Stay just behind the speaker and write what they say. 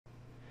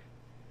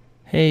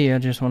Hey, I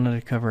just wanted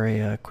to cover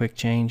a quick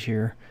change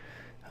here.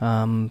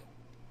 Um,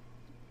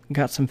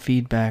 got some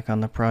feedback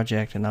on the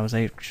project, and I was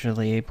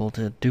actually able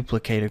to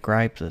duplicate a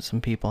gripe that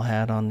some people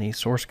had on the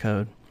source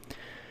code.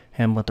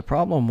 And what the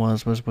problem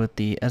was with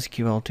the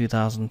SQL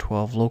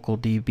 2012 local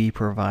DB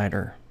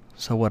provider.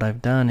 So what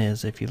I've done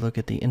is, if you look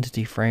at the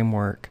entity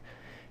framework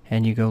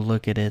and you go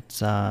look at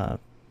its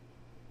database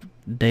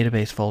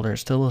folder,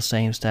 it's still the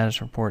same status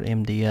report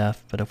MDF,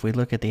 but if we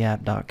look at the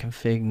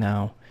app.config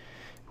now,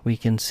 we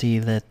can see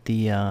that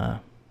the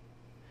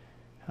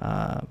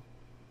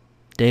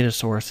data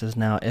source is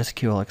now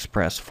SQL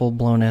Express,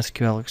 full-blown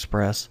SQL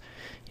Express.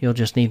 You'll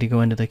just need to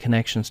go into the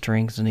connection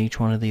strings in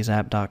each one of these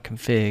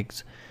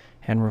app.configs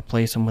and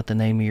replace them with the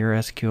name of your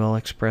SQL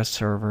Express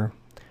server,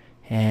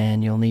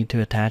 and you'll need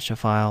to attach a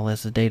file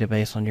as a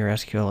database on your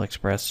SQL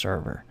Express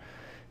server.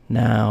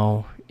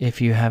 Now,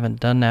 if you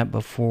haven't done that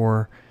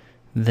before,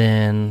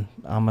 then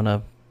I'm going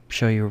to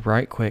show you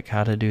right quick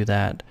how to do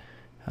that,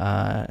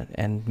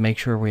 and make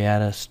sure we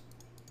add a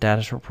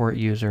status report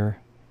user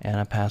and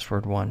a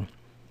password one.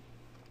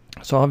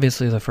 So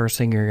obviously the first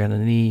thing you're going to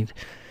need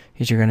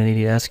is you're going to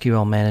need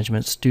Sql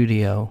Management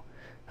Studio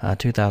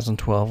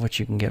 2012, which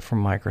you can get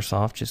from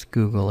Microsoft. Just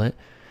Google it,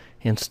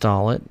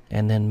 install it,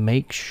 and then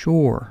make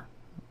sure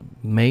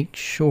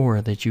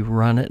that you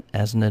run it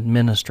as an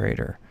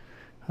administrator.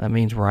 That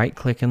means right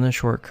click in the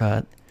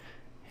shortcut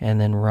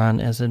and then run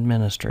as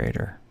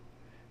administrator.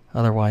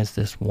 Otherwise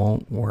this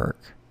won't work.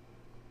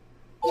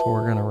 So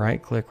we're going to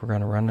right click, we're going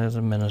to run as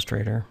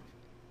administrator.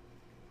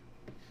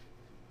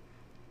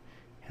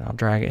 And I'll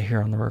drag it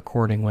here on the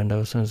recording window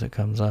as soon as it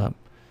comes up.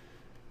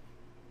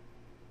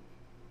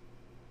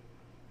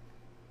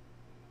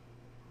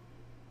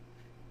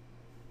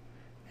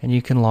 And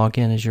you can log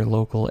in as your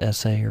local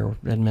SA or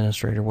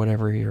administrator,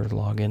 whatever your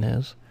login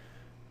is.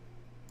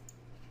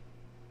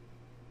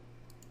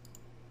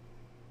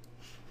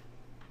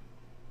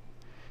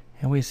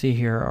 And we see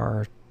here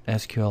our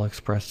SQL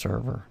Express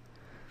server.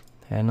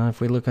 And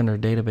if we look under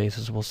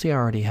databases, we'll see I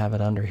already have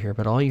it under here,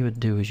 but all you would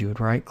do is you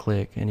would right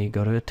click and you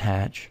go to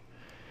attach,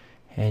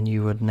 and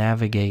you would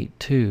navigate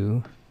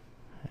to,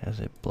 as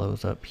it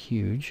blows up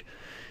huge,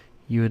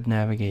 you would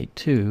navigate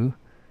to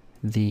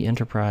the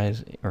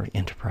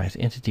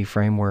entity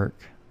framework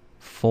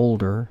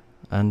folder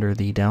under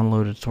the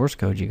downloaded source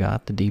code you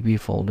got, the DB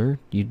folder.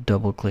 You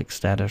double click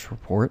status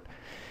report.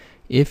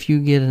 If you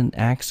get an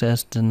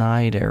access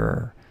denied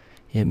error,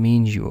 it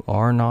means you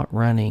are not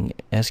running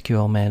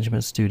SQL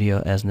Management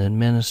Studio as an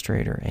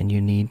administrator, and you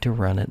need to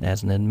run it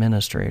as an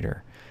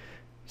administrator.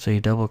 So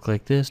you double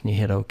click this and you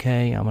hit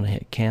OK. I'm going to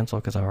hit cancel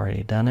because I've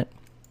already done it.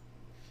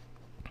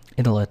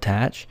 It'll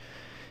attach.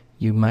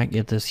 You might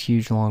get this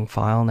huge long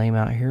file name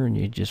out here, and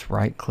you just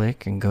right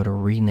click and go to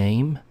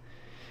rename,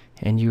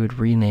 and you would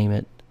rename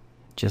it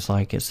just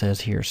like it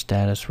says here,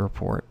 status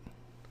report.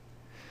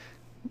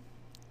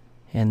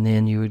 And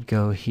then you would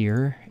go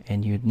here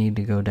and you'd need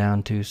to go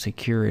down to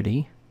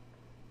security,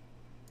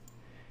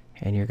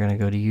 and you're going to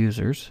go to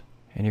users,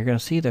 and you're going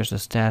to see there's a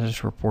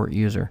status report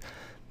user.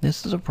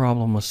 This is a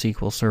problem with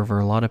SQL Server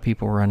a lot of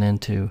people run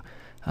into.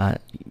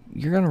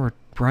 You're going to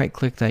right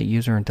click that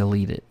user and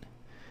delete it.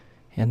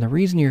 And the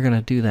reason you're going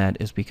to do that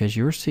is because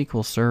your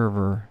SQL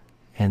Server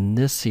and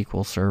this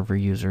SQL Server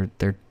user,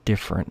 they're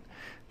different.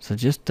 So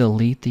just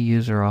delete the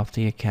user off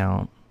the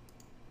account,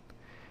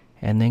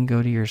 and then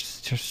go to your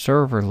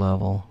server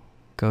level,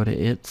 go to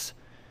its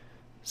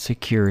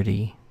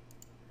security,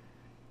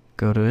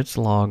 go to its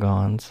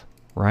logons,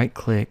 right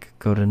click,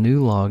 go to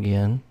new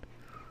login,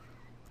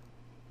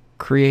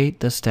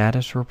 create the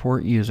status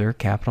report user,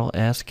 capital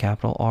S,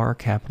 capital R,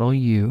 capital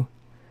U,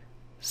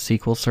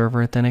 SQL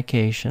Server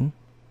authentication,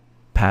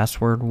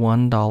 password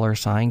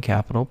 $1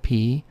 capital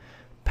P,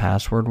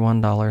 password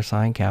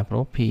 $1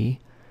 capital P,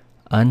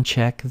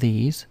 uncheck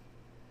these,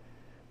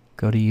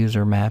 go to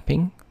user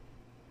mapping,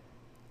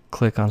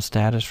 click on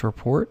status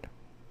report,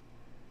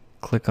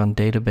 click on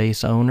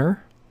database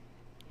owner,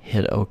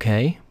 hit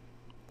OK.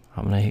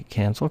 I'm going to hit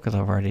cancel because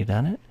I've already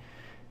done it,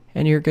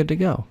 and you're good to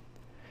go.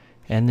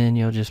 And then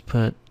you'll just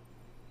put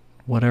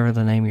whatever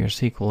the name of your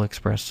SQL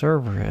Express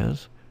server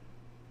is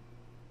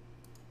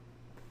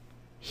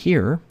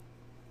here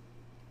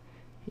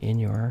in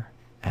your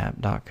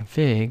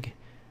app.config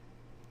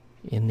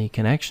in the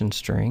connection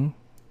string.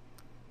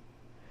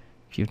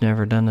 If you've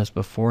never done this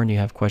before and you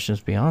have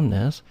questions beyond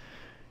this,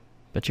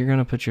 but you're going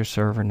to put your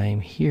server name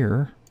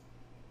here,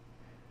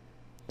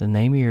 the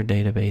name of your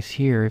database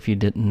here if you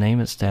didn't name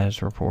it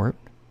status report,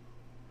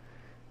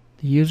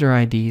 the user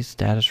ID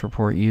status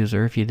report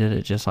user if you did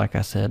it just like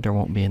I said, there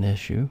won't be an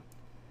issue,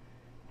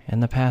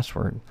 and the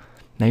password.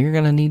 Now you're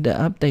going to need to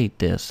update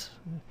this.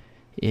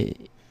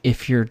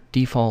 If your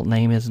default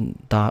name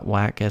isn't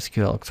 .wack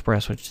SQL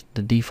Express, which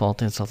the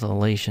default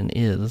installation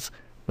is,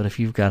 but if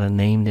you've got a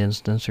named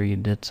instance or you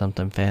did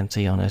something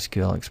fancy on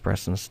SQL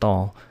Express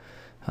install,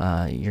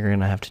 you're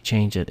going to have to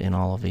change it in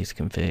all of these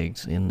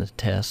configs, in the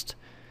test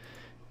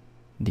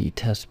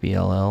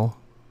BLL,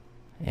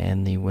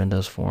 and the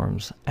Windows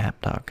Forms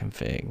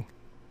app.config.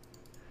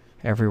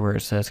 Everywhere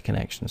it says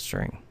connection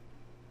string.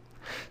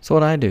 So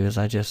what I do is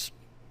I just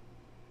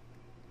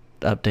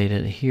update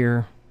it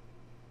here,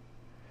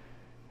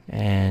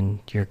 and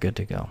you're good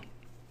to go.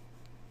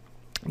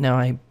 Now,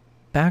 a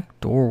back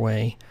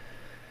doorway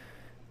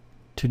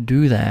to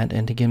do that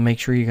and to make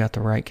sure you got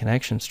the right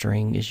connection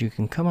string is you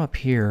can come up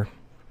here,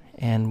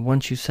 and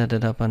once you set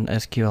it up on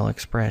SQL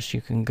Express,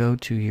 you can go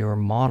to your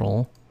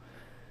model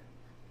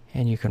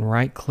and you can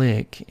right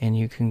click and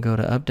you can go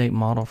to update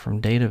model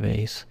from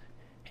database,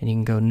 and you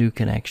can go new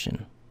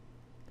connection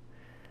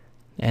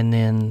and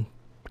then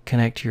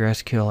connect to your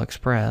SQL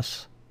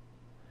Express.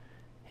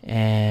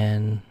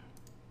 And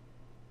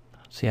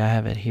see, I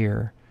have it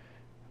here,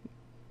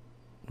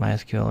 my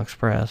SQL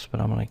Express,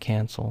 but I'm going to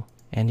cancel,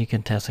 and you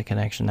can test the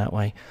connection that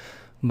way.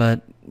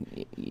 But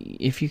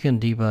if you can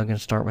debug and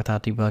start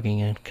without debugging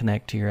and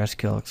connect to your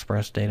SQL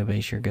Express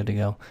database, you're good to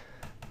go.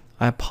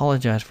 I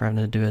apologize for having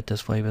to do it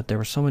this way, but there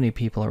were so many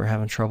people that were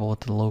having trouble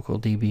with the local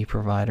DB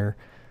provider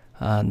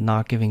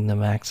not giving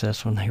them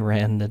access when they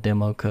ran the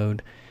demo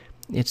code.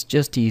 It's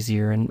just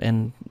easier,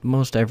 and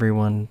most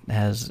everyone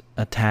has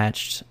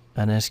attached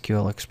an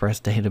SQL Express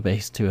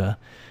database to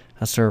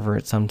a server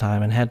at some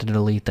time and had to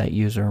delete that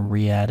user and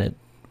re-add it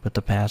with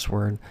the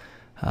password.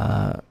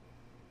 And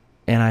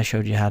I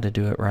showed you how to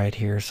do it right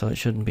here, so it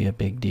shouldn't be a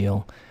big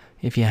deal.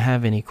 If you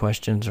have any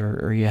questions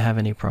or you have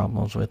any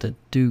problems with it,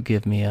 do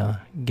give me a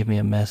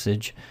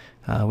message.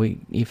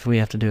 If we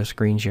have to do a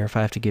screen share, if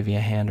I have to give you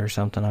a hand or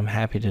something, I'm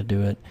happy to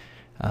do it.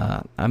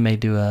 I may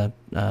do a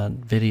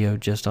video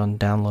just on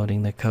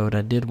downloading the code.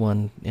 I did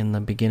one in the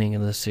beginning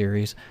of the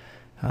series,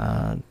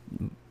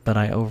 but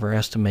I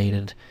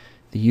overestimated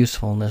the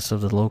usefulness of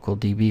the local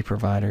DB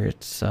provider.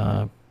 It's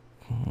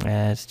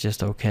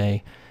just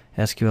okay.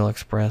 SQL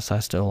Express I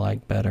still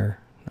like better.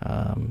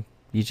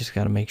 You just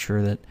got to make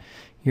sure that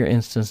your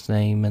instance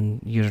name and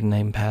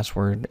username,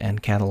 password,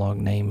 and catalog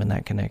name and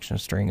that connection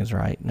string is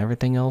right, and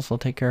everything else will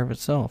take care of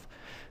itself.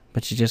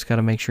 But you just got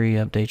to make sure you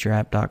update your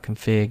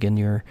app.config and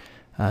your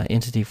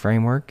entity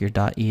framework, your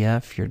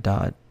 .ef, your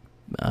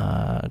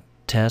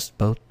 .test,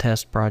 both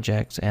test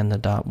projects, and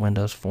the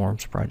 .windows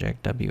forms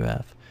project,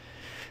 WF.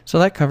 So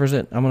that covers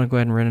it. I'm going to go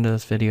ahead and run into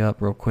this video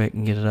up real quick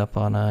and get it up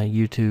on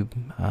YouTube.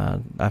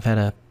 I've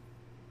had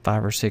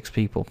 5 or 6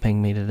 people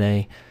ping me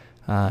today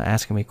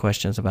asking me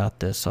questions about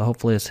this, so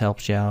hopefully this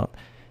helps you out.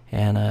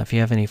 And if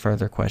you have any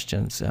further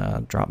questions,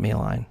 drop me a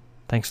line.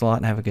 Thanks a lot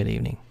and have a good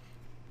evening.